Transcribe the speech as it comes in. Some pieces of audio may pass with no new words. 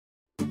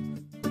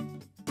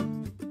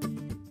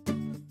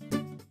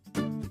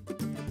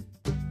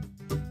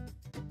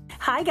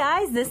Hi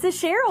guys, this is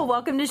Cheryl.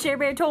 Welcome to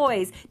Cherbear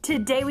Toys.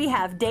 Today we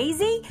have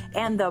Daisy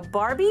and the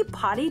Barbie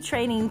Potty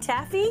Training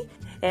Taffy.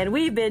 And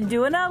we've been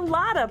doing a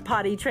lot of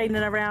potty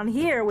training around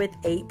here with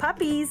 8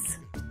 puppies.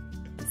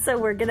 So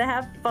we're gonna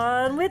have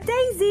fun with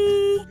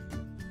Daisy.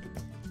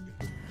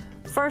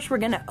 First we're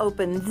gonna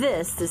open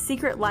this, The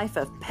Secret Life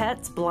of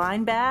Pets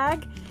blind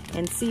bag,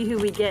 and see who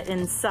we get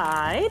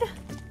inside.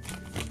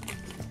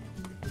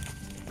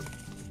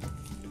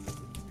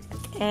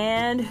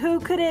 And who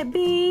could it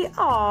be?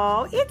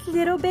 Oh, it's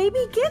little baby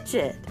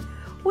Gidget.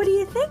 What do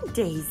you think,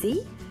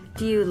 Daisy?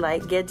 Do you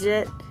like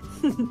Gidget?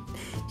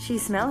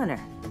 She's smelling her.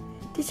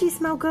 Did she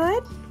smell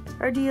good?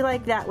 Or do you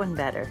like that one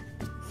better?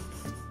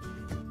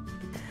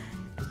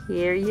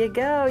 Here you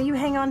go. You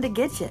hang on to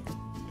Gidget.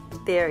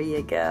 There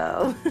you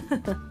go.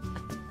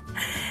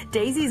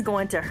 Daisy's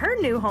going to her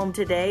new home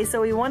today,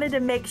 so we wanted to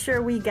make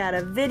sure we got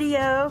a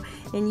video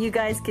and you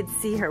guys could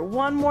see her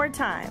one more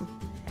time.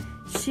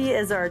 She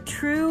is our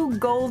true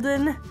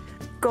golden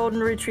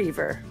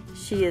retriever.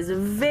 She is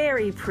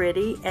very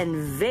pretty and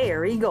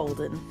very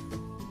golden.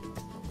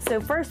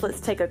 So first, let's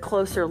take a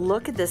closer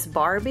look at this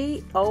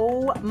Barbie.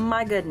 Oh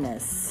my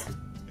goodness.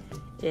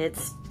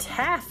 It's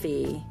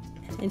Taffy,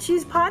 and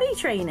she's potty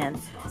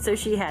training. So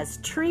she has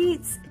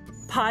treats,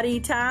 potty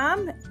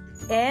time,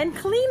 and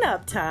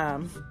cleanup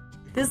time.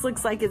 This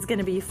looks like it's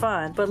gonna be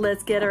fun, but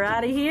let's get her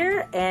out of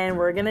here and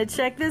we're gonna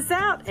check this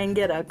out and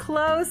get a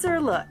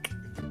closer look.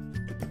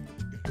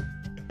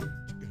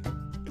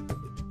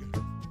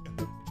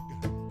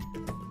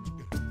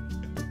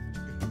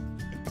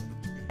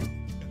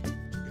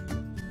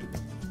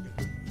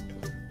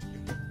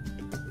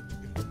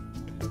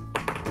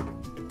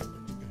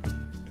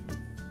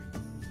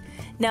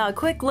 Now a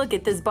quick look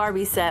at this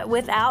Barbie set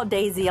without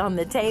Daisy on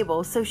the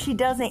table, so she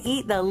doesn't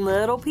eat the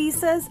little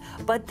pieces,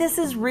 but this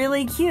is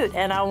really cute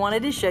and I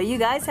wanted to show you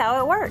guys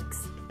how it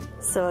works.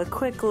 So a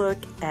quick look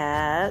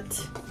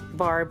at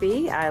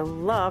Barbie. I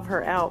love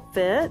her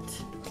outfit.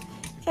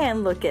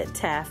 And look at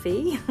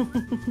Taffy.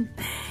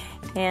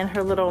 And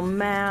her little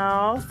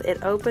mouth,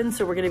 it opens,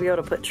 so we're gonna be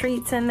able to put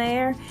treats in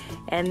there.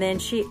 And then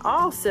she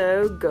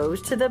also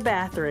goes to the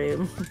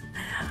bathroom.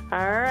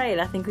 All right,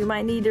 I think we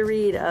might need to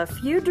read a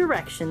few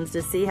directions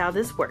to see how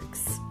this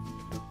works.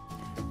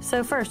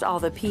 So first, all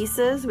the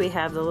pieces, we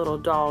have the little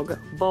dog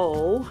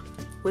bowl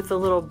with the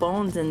little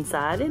bones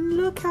inside, and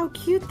look how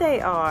cute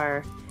they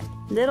are.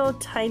 Little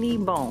tiny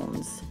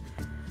bones.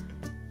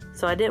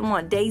 So I didn't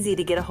want Daisy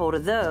to get a hold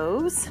of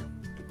those.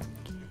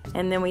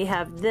 And then we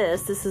have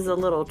this is a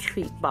little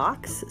treat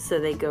box, so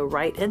they go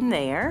right in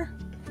there.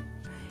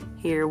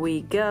 Here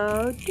we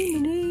go.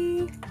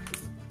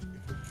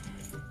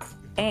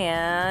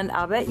 And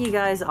I'll bet you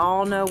guys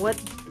all know what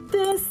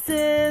this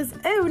is.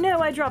 Oh no,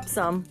 I dropped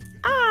some.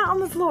 On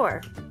the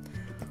floor.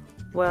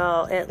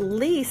 Well, at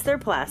least they're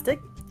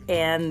plastic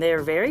and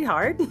they're very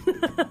hard.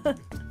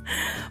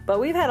 But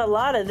we've had a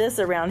lot of this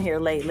around here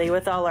lately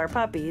with all our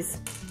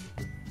puppies.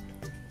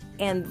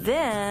 And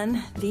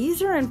then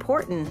these are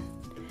important.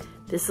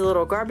 This is a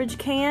little garbage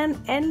can,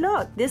 and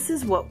look, this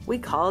is what we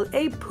call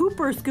a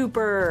pooper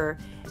scooper,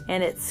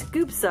 and it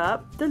scoops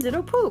up the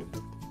little poop.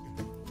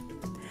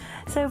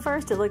 So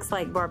first, it looks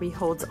like Barbie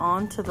holds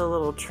on to the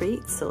little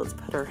treat, so let's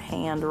put her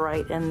hand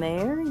right in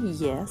there.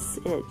 Yes,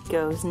 it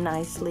goes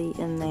nicely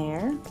in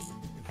there.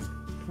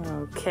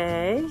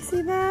 Okay,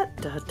 see that?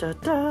 Da, da,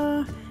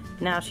 da.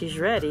 Now she's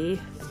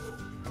ready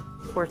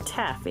for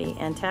Taffy,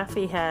 and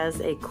Taffy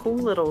has a cool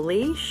little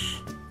leash,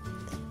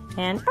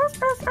 and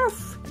arf, arf,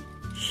 arf.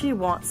 She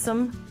wants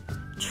some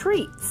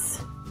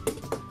treats.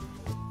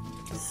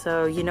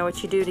 So you know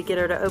what you do to get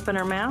her to open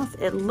her mouth?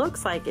 It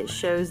looks like it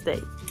shows that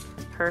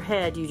her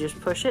head, you just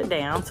push it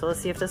down. So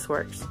let's see if this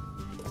works.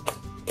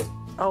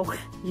 Oh,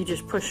 you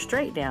just push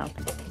straight down.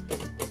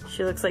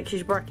 She looks like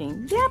she's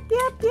barking. Yep,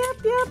 yep, yep,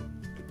 yep.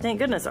 Thank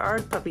goodness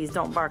our puppies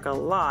don't bark a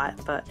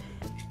lot, but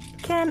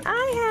can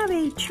I have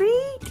a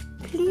treat,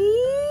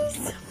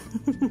 please?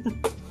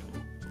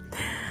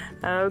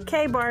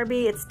 Okay,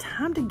 Barbie, it's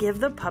time to give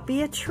the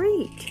puppy a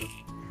treat.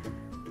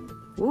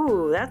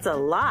 Ooh, that's a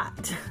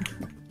lot.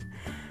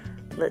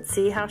 Let's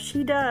see how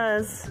she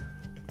does.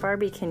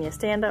 Barbie, can you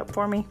stand up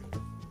for me?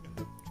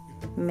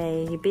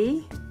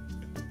 Maybe.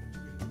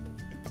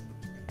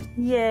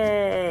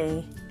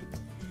 Yay.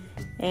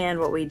 And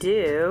what we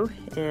do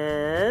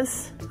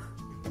is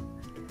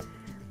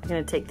we're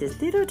gonna take this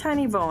little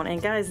tiny bone,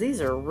 and guys, these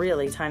are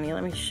really tiny.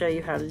 Let me show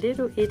you how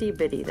little itty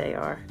bitty they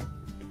are.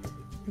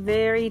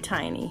 Very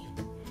tiny.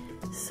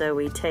 So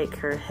we take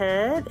her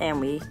head and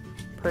we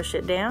push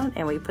it down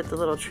and we put the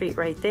little treat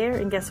right there,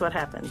 and guess what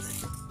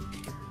happens?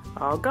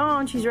 All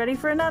gone. She's ready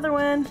for another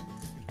one.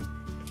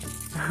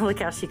 Look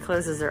how she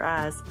closes her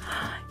eyes.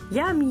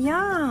 Yum,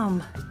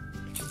 yum.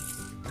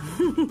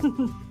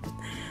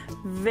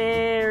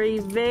 Very,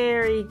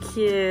 very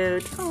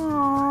cute.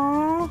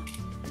 Aww.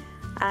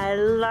 I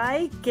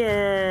like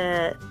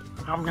it.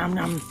 Nom, nom,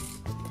 nom.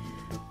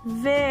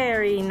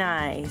 Very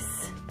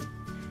nice.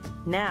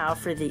 Now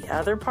for the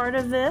other part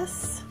of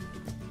this,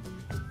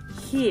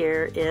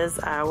 here is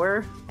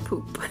our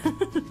poop.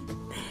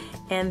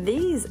 And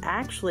these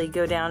actually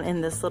go down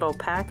in this little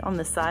pack on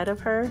the side of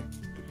her.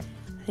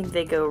 I think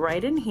they go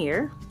right in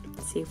here.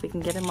 Let's see if we can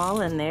get them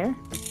all in there.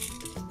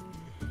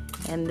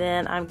 And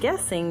then I'm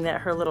guessing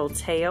that her little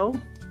tail,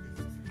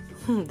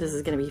 this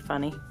is gonna be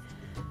funny.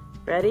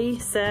 Ready,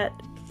 set,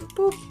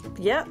 boop.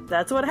 Yep,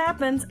 that's what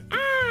happens.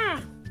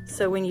 Ah!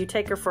 So when you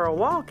take her for a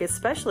walk,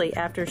 especially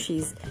after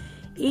she's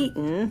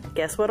eaten,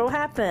 guess what'll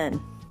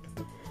happen?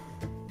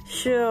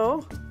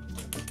 She'll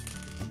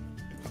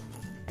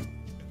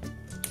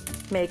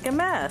make a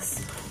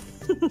mess.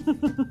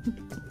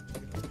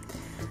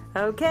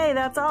 Okay,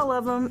 that's all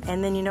of them.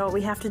 And then you know what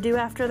we have to do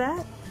after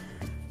that?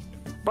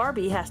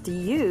 Barbie has to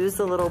use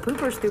the little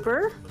pooper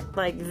scooper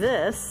like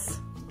this,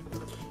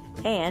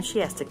 and she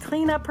has to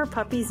clean up her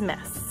puppy's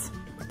mess.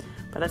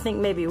 But I think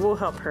maybe we'll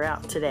help her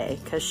out today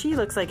because she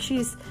looks like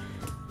she's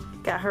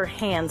got her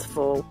hands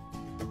full.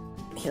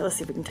 Here, let's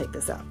see if we can take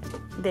this out.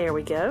 There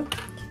we go.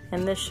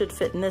 And this should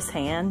fit in this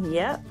hand.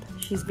 Yep,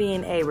 she's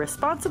being a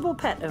responsible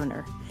pet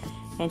owner.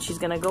 And she's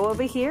gonna go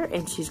over here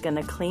and she's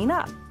gonna clean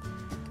up.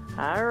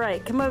 All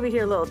right, come over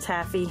here, little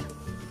Taffy.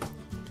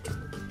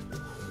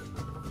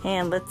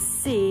 And let's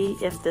see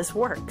if this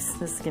works.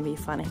 This is gonna be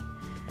funny.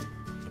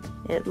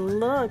 It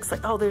looks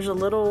like, oh, there's a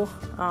little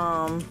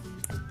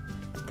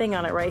thing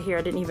on it right here.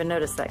 I didn't even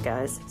notice that,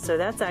 guys. So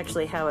that's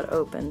actually how it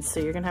opens. So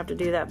you're gonna have to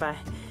do that by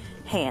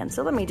hand.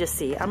 So let me just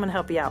see. I'm gonna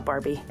help you out,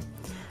 Barbie.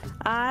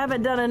 I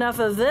haven't done enough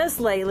of this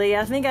lately.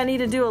 I think I need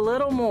to do a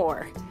little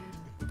more.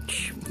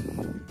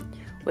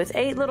 With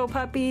 8 little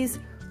puppies,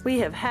 we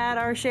have had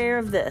our share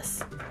of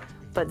this.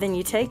 But then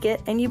you take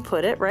it and you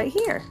put it right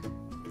here.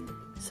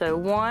 So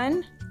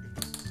 1,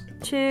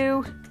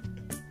 2,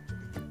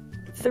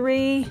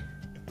 3,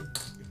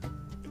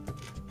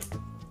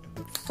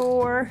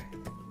 4,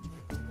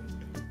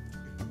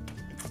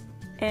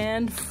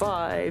 and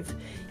 5.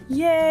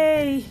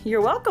 Yay!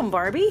 You're welcome,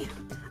 Barbie.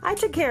 I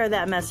took care of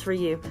that mess for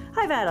you.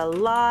 I've had a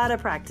lot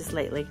of practice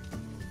lately.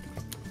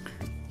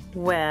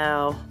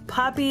 Well,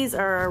 puppies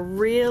are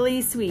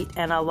really sweet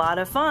and a lot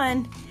of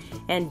fun.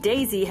 And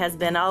Daisy has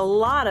been a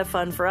lot of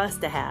fun for us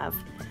to have.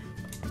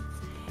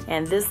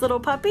 And this little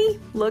puppy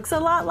looks a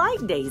lot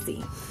like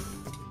Daisy.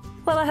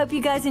 Well, I hope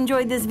you guys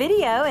enjoyed this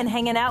video and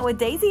hanging out with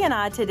Daisy and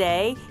I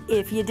today.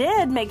 If you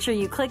did, make sure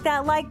you click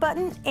that like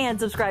button and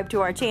subscribe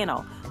to our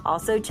channel.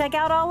 Also, check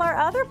out all our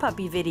other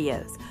puppy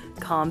videos.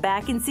 Come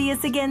back and see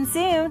us again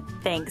soon.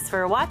 Thanks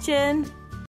for watching.